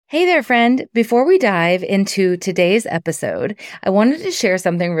Hey there, friend. Before we dive into today's episode, I wanted to share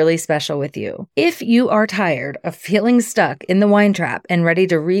something really special with you. If you are tired of feeling stuck in the wine trap and ready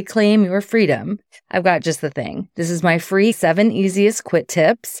to reclaim your freedom, I've got just the thing. This is my free 7 Easiest Quit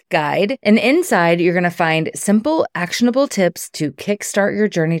Tips guide. And inside, you're going to find simple, actionable tips to kickstart your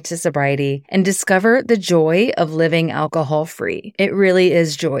journey to sobriety and discover the joy of living alcohol-free. It really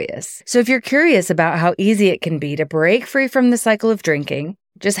is joyous. So if you're curious about how easy it can be to break free from the cycle of drinking,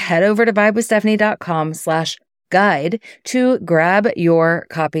 just head over to vibewithstephanie.com/guide to grab your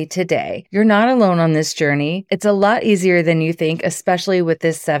copy today. You're not alone on this journey. It's a lot easier than you think, especially with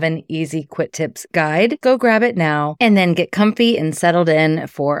this 7 Easy Quit Tips guide. Go grab it now and then get comfy and settled in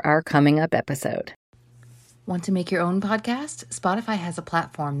for our coming up episode. Want to make your own podcast? Spotify has a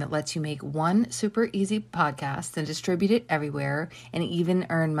platform that lets you make one super easy podcast and distribute it everywhere and even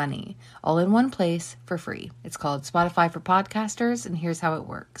earn money, all in one place for free. It's called Spotify for Podcasters, and here's how it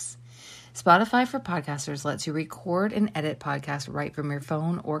works. Spotify for Podcasters lets you record and edit podcasts right from your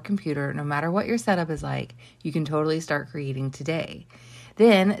phone or computer. No matter what your setup is like, you can totally start creating today.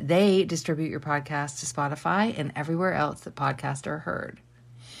 Then they distribute your podcast to Spotify and everywhere else that podcasts are heard.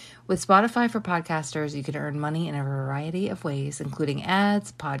 With Spotify for Podcasters, you can earn money in a variety of ways, including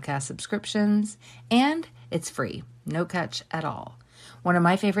ads, podcast subscriptions, and it's free. No catch at all. One of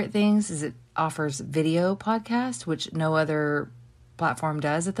my favorite things is it offers video podcast, which no other platform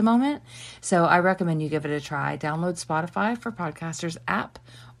does at the moment. So I recommend you give it a try. Download Spotify for Podcasters app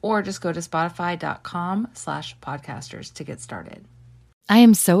or just go to spotify.com/podcasters to get started. I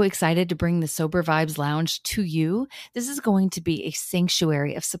am so excited to bring the Sober Vibes Lounge to you. This is going to be a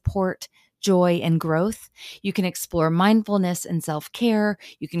sanctuary of support, joy, and growth. You can explore mindfulness and self-care.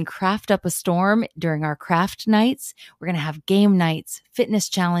 You can craft up a storm during our craft nights. We're going to have game nights, fitness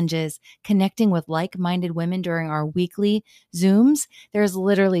challenges, connecting with like-minded women during our weekly Zooms. There's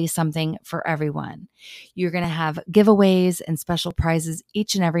literally something for everyone. You're going to have giveaways and special prizes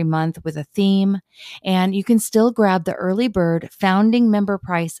each and every month with a theme. And you can still grab the early bird founding member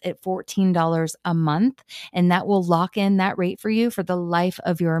price at $14 a month. And that will lock in that rate for you for the life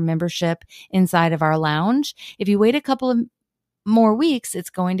of your membership inside of our lounge. If you wait a couple of more weeks, it's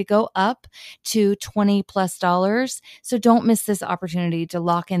going to go up to $20+. So don't miss this opportunity to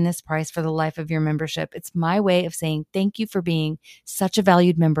lock in this price for the life of your membership. It's my way of saying thank you for being such a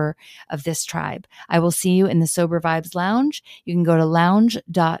valued member of this tribe. I will see you in the Sober Vibes Lounge. You can go to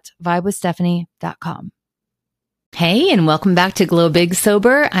lounge.vibewithstephanie.com. Hey, and welcome back to Glow Big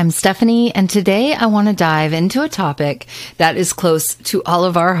Sober. I'm Stephanie, and today I want to dive into a topic that is close to all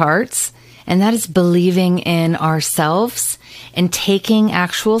of our hearts, and that is believing in ourselves and taking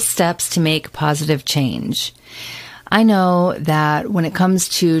actual steps to make positive change. I know that when it comes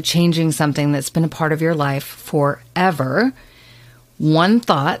to changing something that's been a part of your life forever, one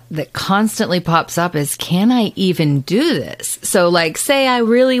thought that constantly pops up is, can I even do this? So like, say I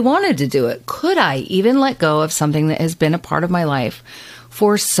really wanted to do it. Could I even let go of something that has been a part of my life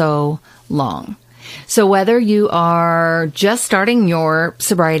for so long? So whether you are just starting your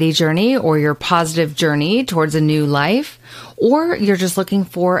sobriety journey or your positive journey towards a new life, or you're just looking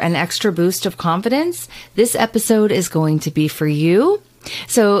for an extra boost of confidence, this episode is going to be for you.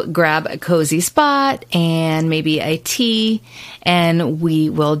 So grab a cozy spot and maybe a tea, and we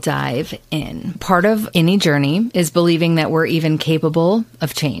will dive in. Part of any journey is believing that we're even capable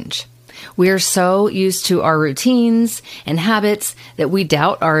of change. We are so used to our routines and habits that we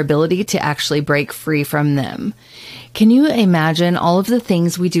doubt our ability to actually break free from them. Can you imagine all of the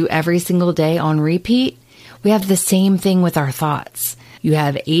things we do every single day on repeat? We have the same thing with our thoughts. You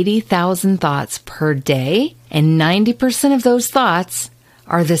have 80,000 thoughts per day, and 90% of those thoughts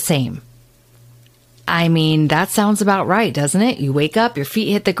are the same. I mean, that sounds about right, doesn't it? You wake up, your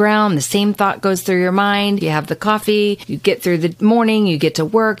feet hit the ground, the same thought goes through your mind. You have the coffee, you get through the morning, you get to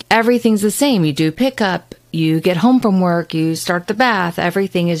work. Everything's the same. You do pickup, you get home from work, you start the bath.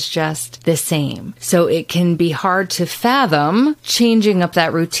 Everything is just the same. So it can be hard to fathom changing up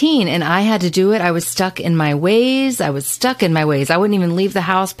that routine. And I had to do it. I was stuck in my ways. I wouldn't even leave the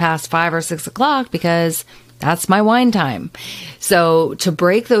house past 5 or 6 o'clock because that's my wine time. So to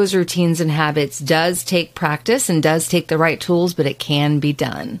break those routines and habits does take practice and does take the right tools, but it can be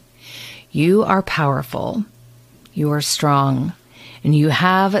done. You are powerful. You are strong. And you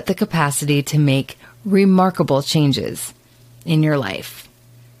have the capacity to make remarkable changes in your life.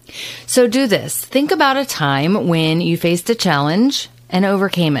 So do this. Think about a time when you faced a challenge and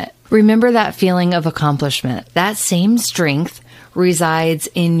overcame it. Remember that feeling of accomplishment. That same strength resides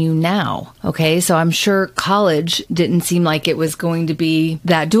in you now. Okay, so I'm sure college didn't seem like it was going to be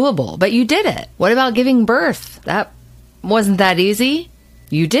that doable, but you did it. What about giving birth? That wasn't that easy.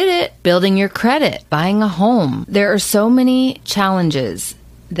 You did it. Building your credit, buying a home. There are so many challenges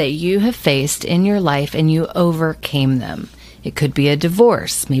that you have faced in your life and you overcame them. It could be a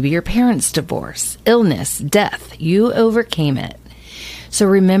divorce, maybe your parents' divorce, illness, death. You overcame it. So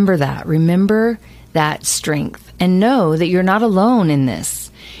remember that. Remember that strength and know that you're not alone in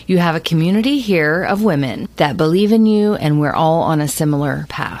this. You have a community here of women that believe in you, and we're all on a similar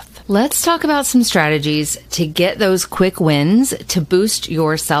path. Let's talk about some strategies to get those quick wins to boost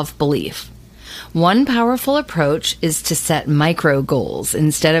your self-belief. One powerful approach is to set micro goals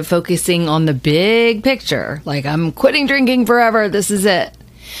instead of focusing on the big picture, like I'm quitting drinking forever, this is it.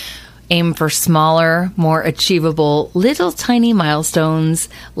 Aim for smaller, more achievable, little tiny milestones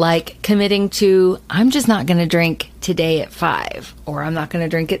like committing to, I'm just not going to drink today at 5, or I'm not going to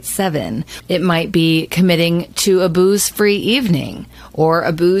drink at 7. It might be committing to a booze-free evening, or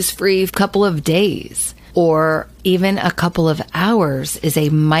a booze-free couple of days, or even a couple of hours is a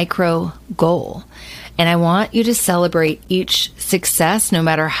micro goal. And I want you to celebrate each success, no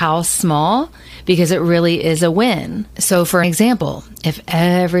matter how small, because it really is a win. So for example, if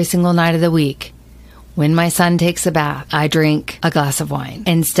every single night of the week, when my son takes a bath, I drink a glass of wine.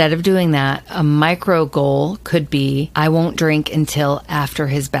 Instead of doing that, a micro goal could be, I won't drink until after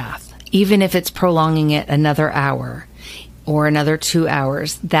his bath, even if it's prolonging it another hour or another 2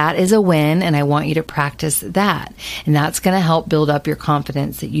 hours. That is a win, and I want you to practice that. And that's going to help build up your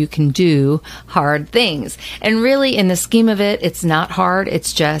confidence that you can do hard things. And really, in the scheme of it, it's not hard.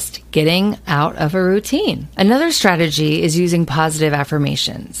 It's just getting out of a routine. Another strategy is using positive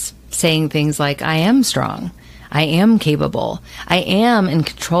affirmations, saying things like, I am strong. I am capable. I am in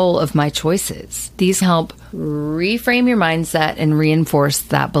control of my choices. These help reframe your mindset and reinforce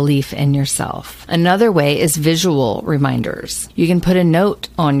that belief in yourself. Another way is visual reminders. You can put a note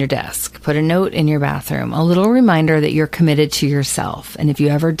on your desk, put a note in your bathroom, a little reminder that you're committed to yourself. And if you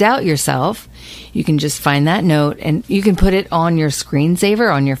ever doubt yourself, you can just find that note and you can put it on your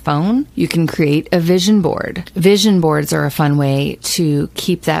screensaver on your phone. You can create a vision board. Vision boards are a fun way to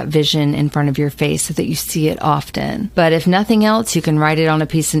keep that vision in front of your face so that you see it often. But if nothing else, you can write it on a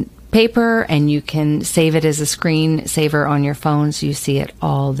piece of paper and you can save it as a screensaver on your phone so you see it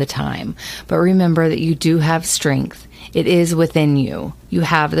all the time. But remember that you do have strength. It is within you. You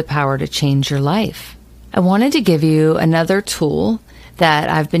have the power to change your life. I wanted to give you another tool that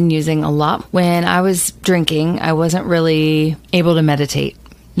I've been using a lot. When I was drinking, I wasn't really able to meditate.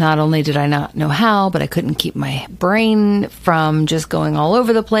 Not only did I not know how, but I couldn't keep my brain from just going all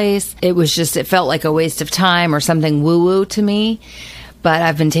over the place. It felt like a waste of time or something woo-woo to me. But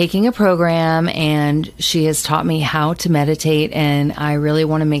I've been taking a program and she has taught me how to meditate, and I really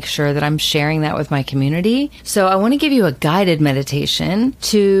want to make sure that I'm sharing that with my community. So I want to give you a guided meditation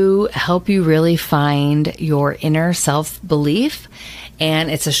to help you really find your inner self-belief. And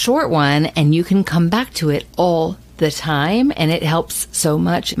it's a short one and you can come back to it all the time, and it helps so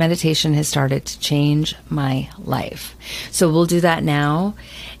much. Meditation has started to change my life. So we'll do that now.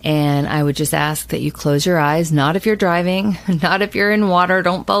 And I would just ask that you close your eyes, not if you're driving, not if you're in water,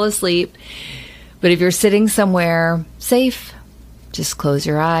 don't fall asleep. But if you're sitting somewhere safe, just close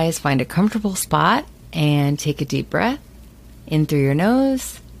your eyes, find a comfortable spot, and take a deep breath in through your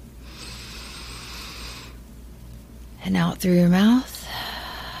nose and out through your mouth.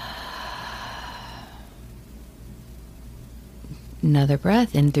 Another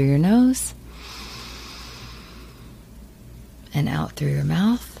breath in through your nose and out through your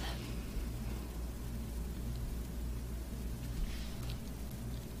mouth.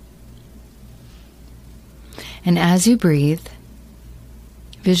 And as you breathe,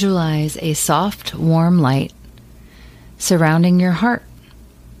 visualize a soft, warm light surrounding your heart.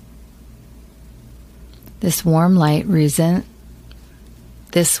 This warm light represents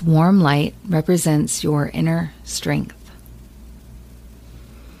your inner strength.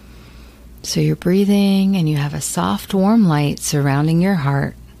 So you're breathing and you have a soft, warm light surrounding your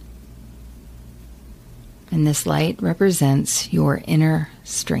heart. And this light represents your inner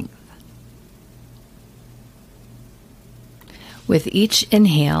strength. With each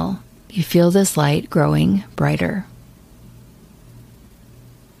inhale, you feel this light growing brighter.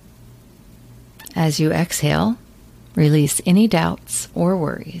 As you exhale, release any doubts or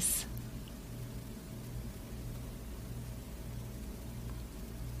worries.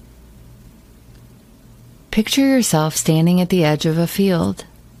 Picture yourself standing at the edge of a field.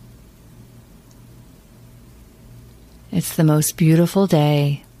 It's the most beautiful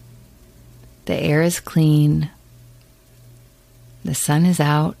day. The air is clean. The sun is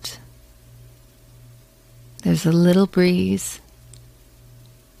out. There's a little breeze.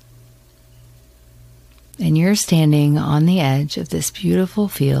 And you're standing on the edge of this beautiful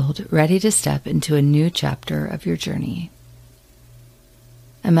field, ready to step into a new chapter of your journey.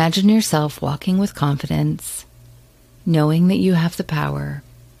 Imagine yourself walking with confidence, knowing that you have the power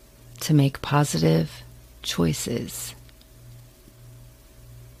to make positive choices.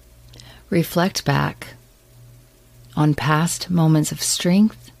 Reflect back on past moments of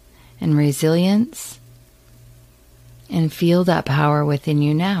strength and resilience and feel that power within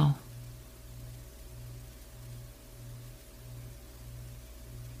you now.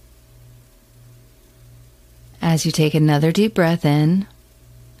 As you take another deep breath in,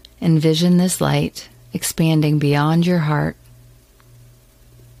 envision this light expanding beyond your heart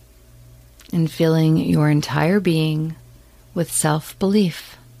and filling your entire being with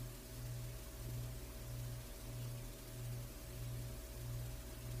self-belief.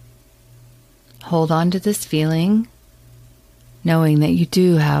 Hold on to this feeling, knowing that you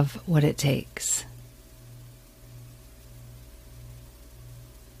do have what it takes.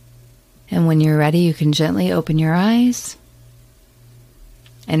 And when you're ready, you can gently open your eyes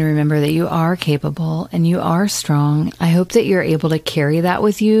and remember that you are capable and you are strong. I hope that you're able to carry that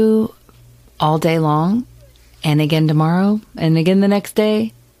with you all day long and again tomorrow and again the next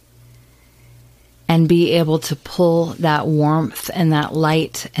day, and be able to pull that warmth and that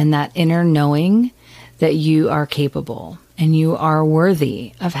light and that inner knowing that you are capable and you are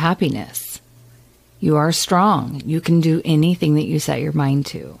worthy of happiness. You are strong. You can do anything that you set your mind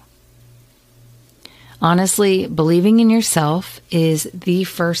to. Honestly, believing in yourself is the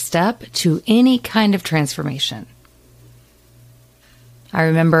first step to any kind of transformation. I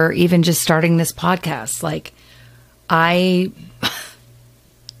remember even just starting this podcast, I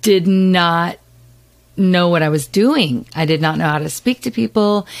did not know what I was doing. I did not know how to speak to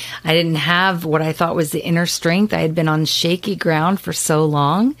people. I didn't have what I thought was the inner strength. I had been on shaky ground for so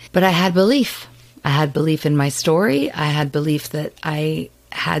long, but I had belief. I had belief in my story. I had belief that I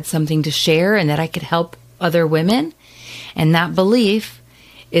had something to share and that I could help other women. And that belief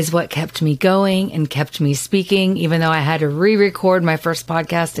is what kept me going and kept me speaking, even though I had to re-record my first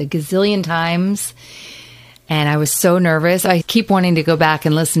podcast a gazillion times. And I was so nervous. I keep wanting to go back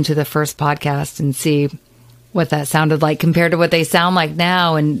and listen to the first podcast and see what that sounded like compared to what they sound like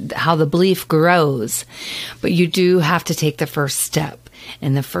now and how the belief grows. But you do have to take the first step.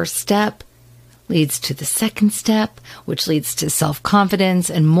 And the first step leads to the second step, which leads to self-confidence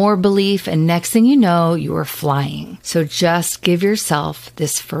and more belief. And next thing you know, you are flying. So just give yourself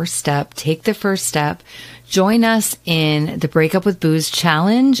this first step. Take the first step. Join us in the Break Up with Booze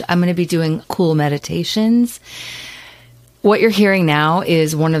challenge. I'm going to be doing cool meditations. What you're hearing now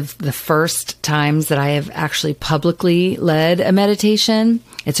is one of the first times that I have actually publicly led a meditation.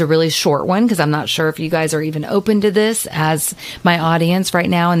 It's a really short one because I'm not sure if you guys are even open to this as my audience right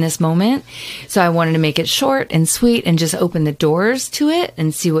now in this moment. So I wanted to make it short and sweet and just open the doors to it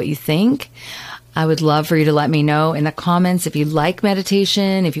and see what you think. I would love for you to let me know in the comments if you like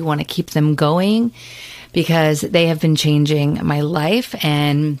meditation, if you want to keep them going, because they have been changing my life,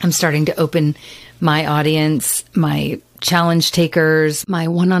 and I'm starting to open my audience, my challenge takers, my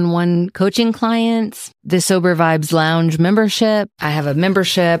one-on-one coaching clients, the Sober Vibes Lounge membership. I have a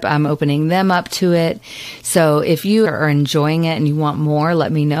membership. I'm opening them up to it. So if you are enjoying it and you want more,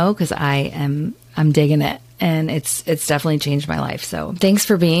 let me know, because I'm digging it, and it's definitely changed my life. So thanks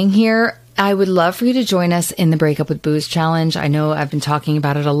for being here. I would love for you to join us in the Break Up with Booze challenge. I know I've been talking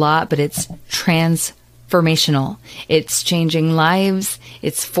about it a lot, but it's transformational. It's changing lives.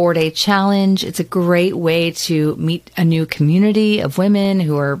 It's a 4-day challenge. It's a great way to meet a new community of women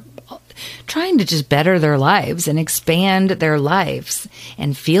who are trying to just better their lives and expand their lives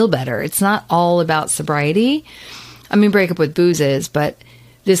and feel better. It's not all about sobriety. I mean, Break Up with Booze is, but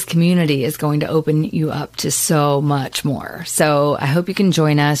this community is going to open you up to so much more. So I hope you can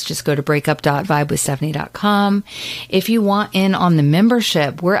join us. Just go to breakup.vibewithstephanie.com. If you want in on the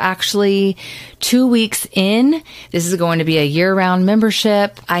membership, we're actually 2 weeks in. This is going to be a year-round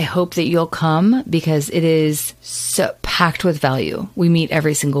membership. I hope that you'll come because it is so packed with value. We meet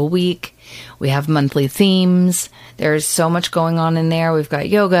every single week. We have monthly themes. There's so much going on in there. We've got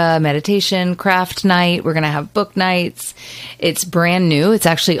yoga, meditation, craft night. We're going to have book nights. It's brand new. It's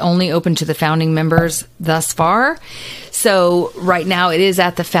actually only open to the founding members thus far. So right now it is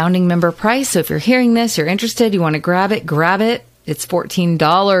at the founding member price. So if you're hearing this, you're interested, you want to grab it. It's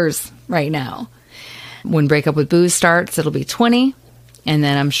 $14 right now. When Break Up with Booze starts, it'll be $20. And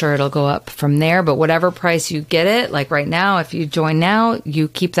then I'm sure it'll go up from there. But whatever price you get it, like right now, if you join now, you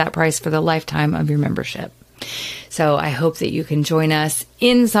keep that price for the lifetime of your membership. So I hope that you can join us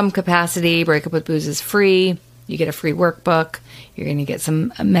in some capacity. Break Up with Booze is free. You get a free workbook. You're going to get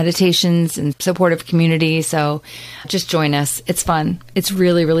some meditations and supportive community. So just join us. It's fun. It's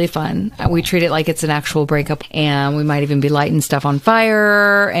really, really fun. We treat it like it's an actual breakup, and we might even be lighting stuff on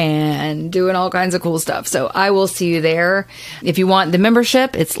fire and doing all kinds of cool stuff. So I will see you there. If you want the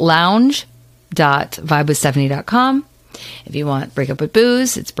membership, it's lounge.vibewithstephanie.com. If you want Breakup with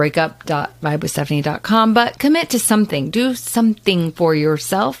Booze, it's breakup.vibewithstephanie.com. But commit to something. Do something for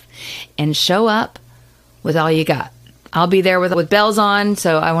yourself and show up with all you got. I'll be there with bells on,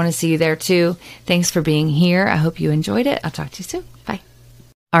 so I want to see you there too. Thanks for being here. I hope you enjoyed it. I'll talk to you soon. Bye.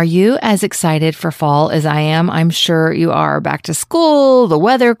 Are you as excited for fall as I am? I'm sure you are. Back to school, the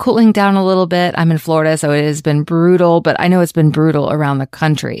weather cooling down a little bit. I'm in Florida, so it has been brutal, but I know it's been brutal around the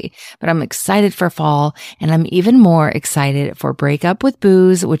country. But I'm excited for fall, and I'm even more excited for Breakup with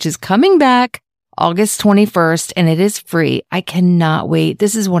Booze, which is coming back August 21st, and it is free. I cannot wait.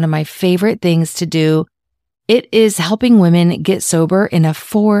 This is one of my favorite things to do. It is helping women get sober in a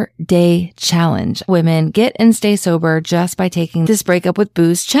 4-day challenge. Women get and stay sober just by taking this Breakup with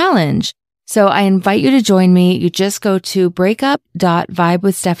Booze challenge. So I invite you to join me. You just go to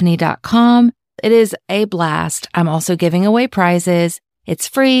breakup.vibewithstephanie.com. It is a blast. I'm also giving away prizes. It's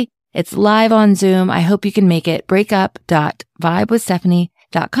free. It's live on Zoom. I hope you can make it.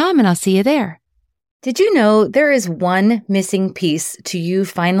 breakup.vibewithstephanie.com, and I'll see you there. Did you know there is one missing piece to you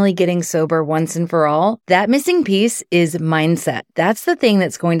finally getting sober once and for all? That missing piece is mindset. That's the thing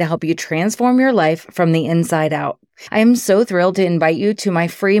that's going to help you transform your life from the inside out. I am so thrilled to invite you to my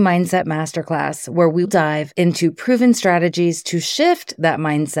free Mindset Masterclass, where we dive into proven strategies to shift that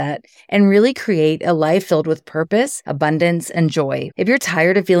mindset and really create a life filled with purpose, abundance, and joy. If you're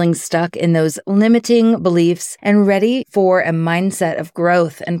tired of feeling stuck in those limiting beliefs and ready for a mindset of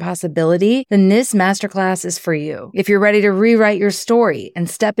growth and possibility, then this masterclass is for you. If you're ready to rewrite your story and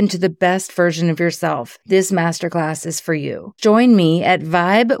step into the best version of yourself, this masterclass is for you. Join me at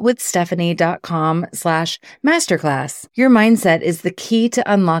vibewithstephanie.com/masterclass. Your mindset is the key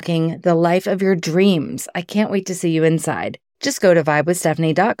to unlocking the life of your dreams. I can't wait to see you inside. Just go to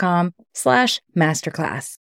vibewithstephanie.com/masterclass.